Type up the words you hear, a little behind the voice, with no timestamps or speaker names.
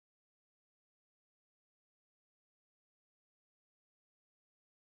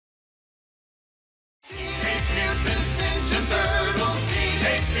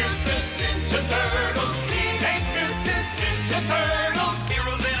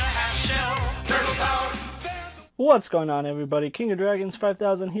What's going on, everybody? King of Dragons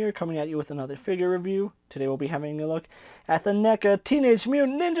 5000 here, coming at you with another figure review. Today we'll be having a look at the NECA Teenage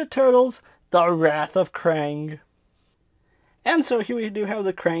Mutant Ninja Turtles, The Wrath of Krang. And so here we do have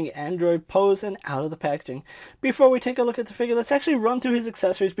the Krang android pose and out of the packaging. Before we take a look at the figure, let's actually run through his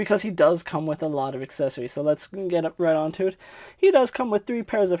accessories because he does come with a lot of accessories. So let's get up right onto it. He does come with 3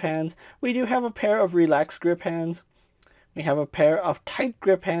 pairs of hands. We do have a pair of relaxed grip hands. We have a pair of tight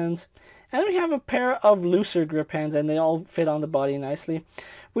grip hands. And we have a pair of looser grip hands, and they all fit on the body nicely.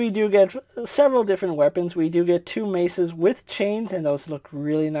 We do get several different weapons. We do get 2 maces with chains, and those look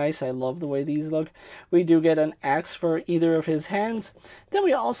really nice. I love the way these look. We do get an axe for either of his hands. Then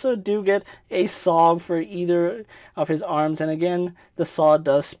we also do get a saw for either of his arms, and again, the saw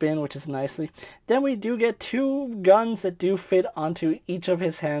does spin, which is nicely. Then we do get 2 guns that do fit onto each of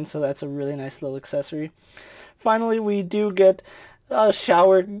his hands, so that's a really nice little accessory. Finally, we do get a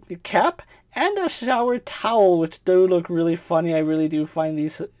shower cap and a shower towel, which do look really funny. I really do find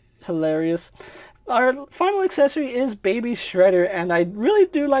these hilarious. Our final accessory is Baby Shredder, and I really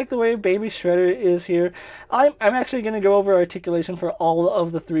do like the way Baby Shredder is here. I'm actually going to go over articulation for all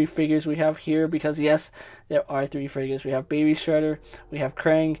of the 3 figures we have here, because yes, there are 3 figures. We have Baby Shredder, we have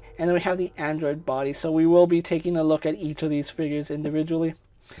Krang, and then we have the android body. So we will be taking a look at each of these figures individually.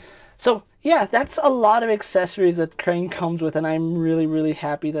 So yeah, that's a lot of accessories that Krang comes with, and I'm really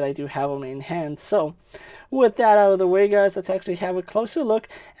happy that I do have them in hand. So with that out of the way, guys, let's actually have a closer look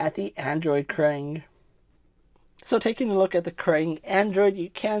at the android Krang. So taking a look at the Krang android,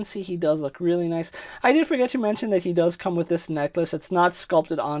 you can see he does look really nice. I did forget to mention that he does come with this necklace. It's not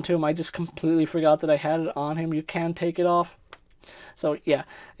sculpted onto him. I just completely forgot that I had it on him. You can take it off. So yeah,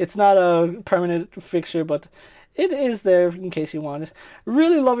 it's not a permanent fixture, but it is there in case you want it.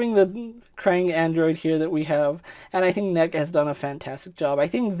 Really loving the Krang android here that we have, and I think NECA has done a fantastic job. I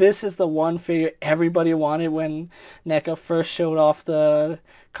think this is the one figure everybody wanted when NECA first showed off the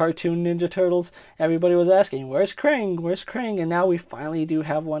cartoon Ninja Turtles. Everybody was asking, where's Krang? Where's Krang? And now we finally do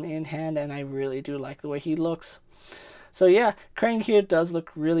have one in hand, and I really do like the way he looks. So yeah, Krang here does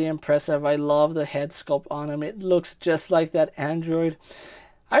look really impressive. I love the head sculpt on him. It looks just like that android.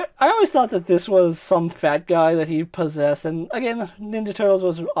 I always thought that this was some fat guy that he possessed, and again, Ninja Turtles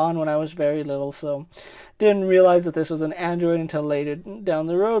was on when I was very little, so didn't realize that this was an android until later down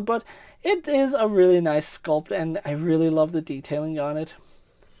the road, but it is a really nice sculpt, and I really love the detailing on it.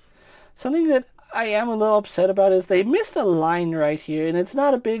 Something that I am a little upset about is they missed a line right here, and it's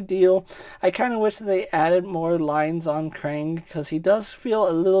not a big deal. I kind of wish that they added more lines on Krang, because he does feel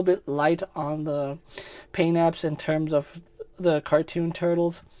a little bit light on the paint apps in terms of the cartoon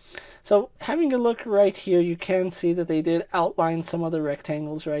turtles. So having a look right here, you can see that they did outline some of the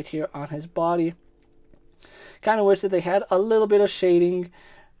rectangles right here on his body. Kind of wish that they had a little bit of shading.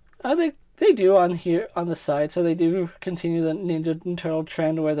 They do on here on the side, so they do continue the Ninja Turtle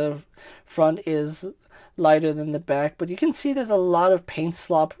trend where the front is lighter than the back, but you can see there's a lot of paint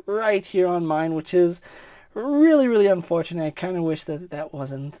slop right here on mine, which is really unfortunate. I kind of wish that that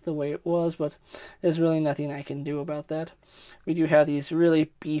wasn't the way it was, but there's really nothing I can do about that. We do have these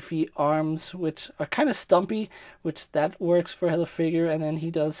really beefy arms, which are kind of stumpy, which that works for the figure, and then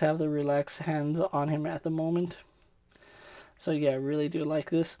he does have the relaxed hands on him at the moment. So yeah, I really do like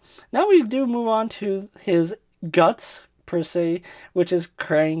this. Now we do move on to his guts, per se, which is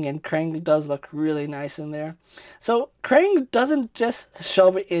Krang, and Krang does look really nice in there. So Krang doesn't just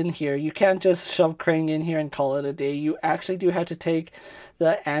shove it in here. You can't just shove Krang in here and call it a day. You actually do have to take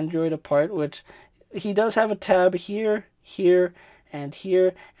the android apart, which he does have a tab here, here, and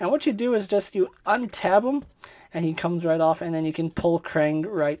here. And what you do is just you untab him, and he comes right off, and then you can pull Krang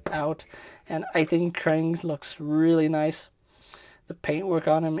right out. And I think Krang looks really nice. The paintwork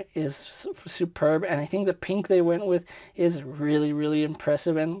on him is superb, and I think the pink they went with is really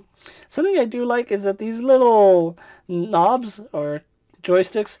impressive. And something I do like is that these little knobs or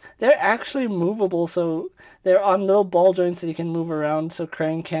joysticks, they're actually movable, so they're on little ball joints that you can move around, so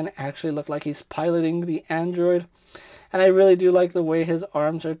Krang can actually look like he's piloting the android. And I really do like the way his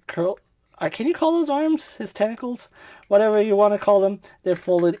arms are curled. Can you call those arms his tentacles? Whatever you want to call them, they're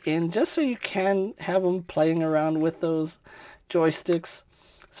folded in just so you can have him playing around with those joysticks.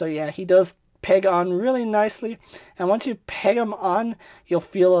 So yeah, he does peg on really nicely, and once you peg him on, you'll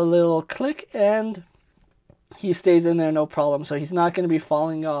feel a little click, and he stays in there no problem, so he's not going to be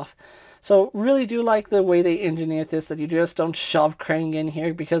falling off. So really do like the way they engineered this, that you just don't shove Krang in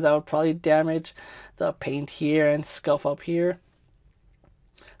here, because that would probably damage the paint here and scuff up here.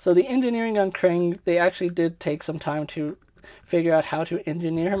 So the engineering on Krang, they actually did take some time to figure out how to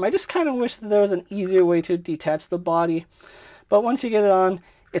engineer him. I just kind of wish that there was an easier way to detach the body. But once you get it on,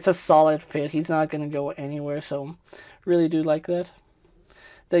 it's a solid fit. He's not going to go anywhere, so really do like that.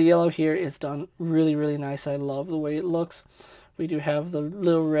 The yellow here is done really, really nice. I love the way it looks. We do have the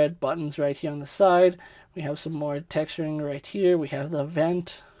little red buttons right here on the side. We have some more texturing right here. We have the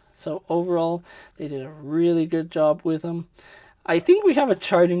vent. So overall, they did a really good job with them. I think we have a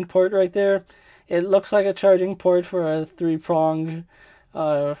charging port right there. It looks like a charging port for a 3-prong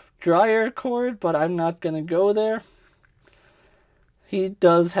dryer cord, but I'm not going to go there. He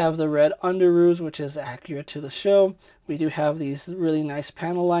does have the red underoos, which is accurate to the show. We do have these really nice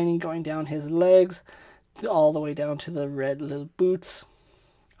panel lining going down his legs, all the way down to the red little boots.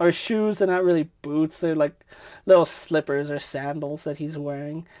 Or shoes, they're not really boots, they're like little slippers or sandals that he's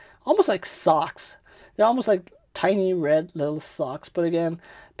wearing. Almost like socks. They're almost like tiny red little socks. But again,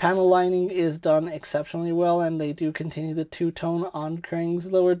 panel lining is done exceptionally well, and they do continue the two-tone on Krang's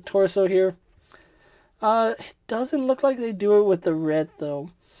lower torso here. It doesn't look like they do it with the red, though.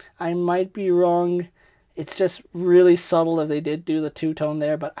 I might be wrong. It's just really subtle if they did do the two-tone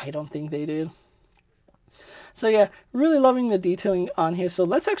there, but I don't think they did. So yeah, really loving the detailing on here. So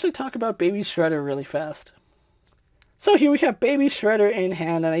let's actually talk about Baby Shredder really fast. So here we have Baby Shredder in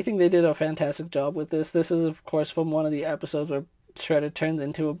hand, and I think they did a fantastic job with this. This is, of course, from one of the episodes where Shredder turns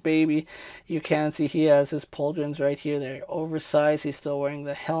into a baby. You can see he has his pauldrons right here. They're oversized. He's still wearing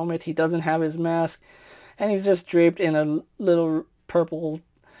the helmet. He doesn't have his mask. And he's just draped in a little purple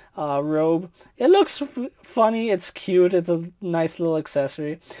robe. It looks funny. It's cute. It's a nice little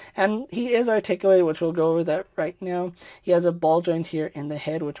accessory. And he is articulated, which we'll go over that right now. He has a ball joint here in the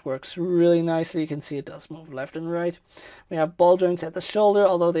head, which works really nicely. You can see it does move left and right. We have ball joints at the shoulder,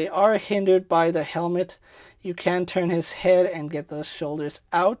 although they are hindered by the helmet. You can turn his head and get those shoulders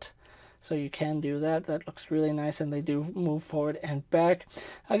out. So you can do that. That looks really nice, and they do move forward and back.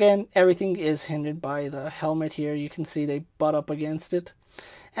 Again, everything is hindered by the helmet here. You can see they butt up against it.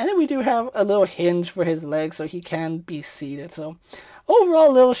 And then we do have a little hinge for his legs, so he can be seated. So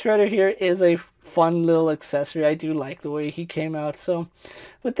overall, Little Shredder here is a fun little accessory. I do like the way he came out. So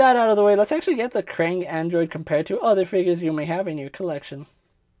with that out of the way, let's actually get the Krang android compared to other figures you may have in your collection.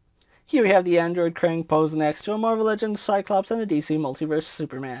 Here we have the android Krang posed next to a Marvel Legends Cyclops and a DC Multiverse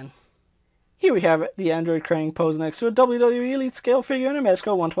Superman. Here we have the android Krang posed next to a WWE Elite Scale figure and a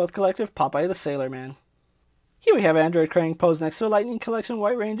Mezco 1/12 Collective Popeye the Sailor Man. Here we have android Krang posed next to a Lightning Collection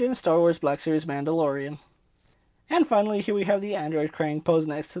White Ranger and a Star Wars Black Series Mandalorian. And finally, here we have the android Krang posed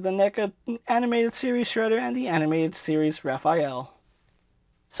next to the NECA Animated Series Shredder and the Animated Series Raphael.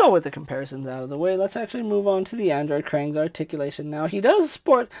 So with the comparisons out of the way, let's actually move on to the android Krang's articulation. Now, he does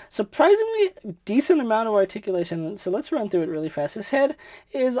sport surprisingly decent amount of articulation, so let's run through it really fast. His head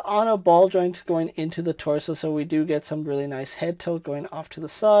is on a ball joint going into the torso, so we do get some really nice head tilt going off to the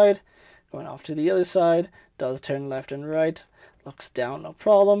side, going off to the other side, does turn left and right, looks down, no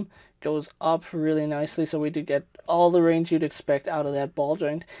problem, goes up really nicely, so we do get all the range you'd expect out of that ball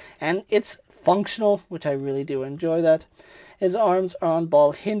joint, and it's functional, which I really do enjoy that. His arms are on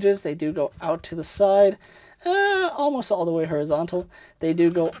ball hinges. They do go out to the side, almost all the way horizontal. They do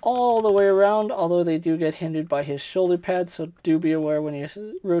go all the way around, although they do get hindered by his shoulder pads, so do be aware when you're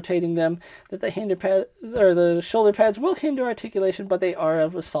rotating them that the shoulder pads will hinder articulation, but they are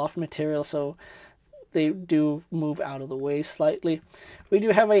of a soft material, so they do move out of the way slightly. We do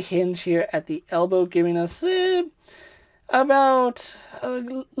have a hinge here at the elbow, giving us about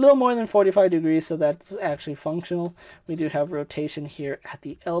a little more than 45 degrees, so that's actually functional. We do have rotation here at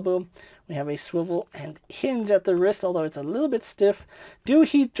the elbow. We have a swivel and hinge at the wrist, although it's a little bit stiff. Do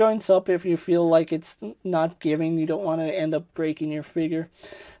heat joints up if you feel like it's not giving. You don't want to end up breaking your figure.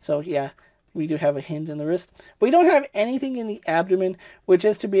 So yeah, we do have a hinge in the wrist. We don't have anything in the abdomen, which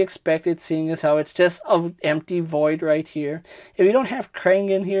is to be expected, seeing as how it's just an empty void right here. If you don't have Krang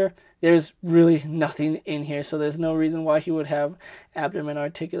in here, there's really nothing in here, so there's no reason why he would have abdomen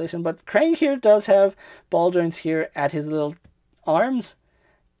articulation. But Krang here does have ball joints here at his little arms,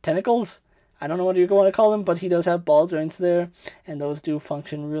 tentacles. I don't know what you want to call them, but he does have ball joints there, and those do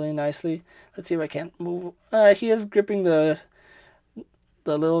function really nicely. Let's see if I can't move. He is gripping the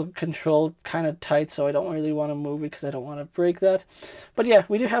little control kind of tight, so I don't really want to move it because I don't want to break that. But yeah,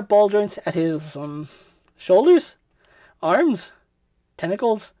 we do have ball joints at his shoulders, arms,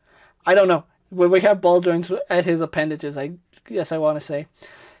 tentacles. I don't know. We have ball joints at his appendages, I guess I want to say.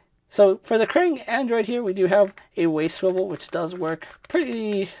 So for the Krang android here, we do have a waist swivel, which does work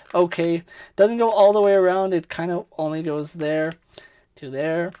pretty okay. Doesn't go all the way around. It kind of only goes there to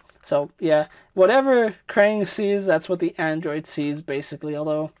there. So yeah, whatever Krang sees, that's what the android sees basically.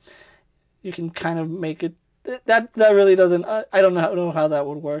 Although you can kind of make it that really doesn't. I don't know how that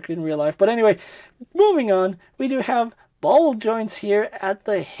would work in real life. But anyway, moving on, we do have ball joints here at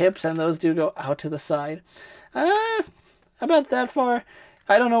the hips, and those do go out to the side. About that far.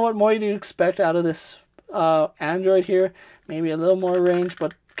 I don't know what more you expect out of this android here. Maybe a little more range,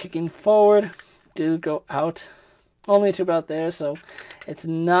 but kicking forward do go out only to about there, so it's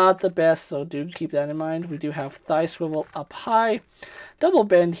not the best, so do keep that in mind. We do have thigh swivel up high, double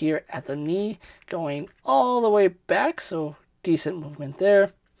bend here at the knee, going all the way back, so decent movement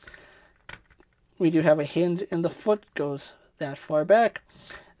there. We do have a hinge in the foot, goes that far back,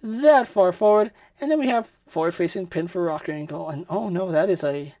 that far forward, and then we have forward facing pin for rocker ankle, and oh no, that is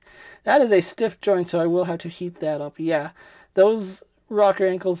a stiff joint, so I will have to heat that up. Yeah, those rocker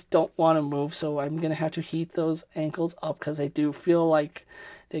ankles don't want to move, so I'm going to have to heat those ankles up because I do feel like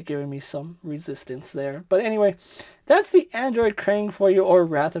they're giving me some resistance there. But anyway, that's the Android Krang for you, or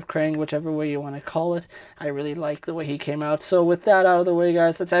Wrath of Krang, whichever way you want to call it. I really like the way he came out. So with that out of the way,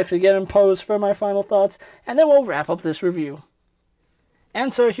 guys, let's actually get in pose for my final thoughts, and then we'll wrap up this review.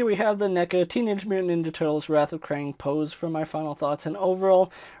 And so here we have the NECA Teenage Mutant Ninja Turtles Wrath of Krang pose for my final thoughts. And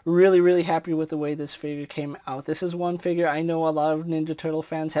overall, really happy with the way this figure came out. This is one figure I know a lot of Ninja Turtle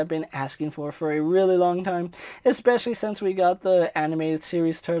fans have been asking for a really long time, especially since we got the animated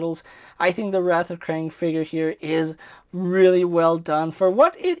series Turtles. I think the Wrath of Krang figure here is really well done for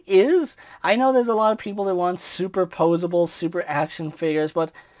what it is. I know there's a lot of people that want super posable, super action figures,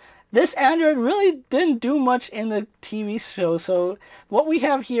 but this android really didn't do much in the TV show, so what we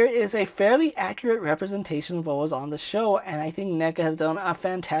have here is a fairly accurate representation of what was on the show, and I think NECA has done a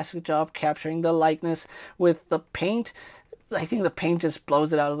fantastic job capturing the likeness with the paint. I think the paint just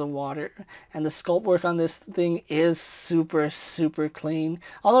blows it out of the water, and the sculpt work on this thing is super clean,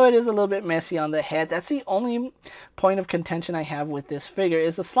 although it is a little bit messy on the head. That's the only point of contention I have with this figure,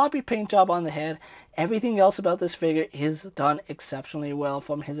 is the sloppy paint job on the head. Everything else about this figure is done exceptionally well,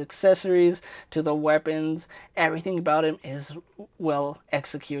 from his accessories to the weapons. Everything about him is well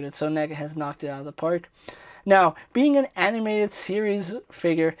executed, so NECA has knocked it out of the park. Now, being an animated series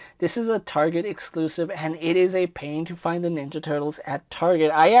figure, this is a Target exclusive, and it is a pain to find the Ninja Turtles at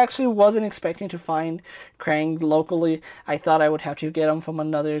Target. I actually wasn't expecting to find Krang locally. I thought I would have to get them from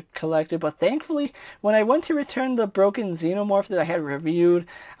another collector, but thankfully, when I went to return the broken Xenomorph that I had reviewed,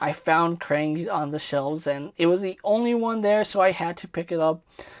 I found Krang on the shelves, and it was the only one there, so I had to pick it up.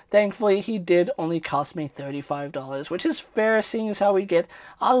 Thankfully, he did only cost me $35, which is fair, seeing as how we get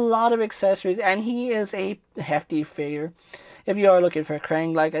a lot of accessories, and he is a hefty figure. If you are looking for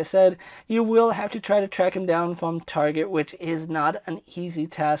Krang, like I said, you will have to try to track him down from Target, which is not an easy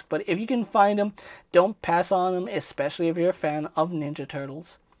task, but if you can find him, don't pass on him, especially if you're a fan of Ninja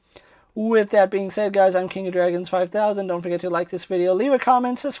Turtles. With that being said, guys, I'm KingofDragons 5000. Don't forget to like this video, leave a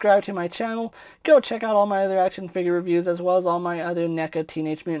comment, subscribe to my channel. Go check out all my other action figure reviews, as well as all my other NECA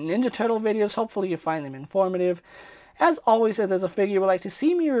Teenage Mutant Ninja Turtle videos. Hopefully you find them informative. As always, if there's a figure you would like to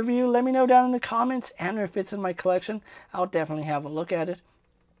see me review, let me know down in the comments, and if it's in my collection, I'll definitely have a look at it.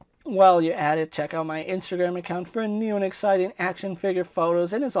 While you're at it, check out my Instagram account for new and exciting action figure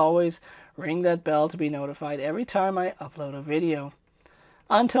photos, and as always, ring that bell to be notified every time I upload a video.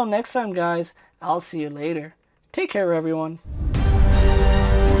 Until next time, guys, I'll see you later. Take care, everyone.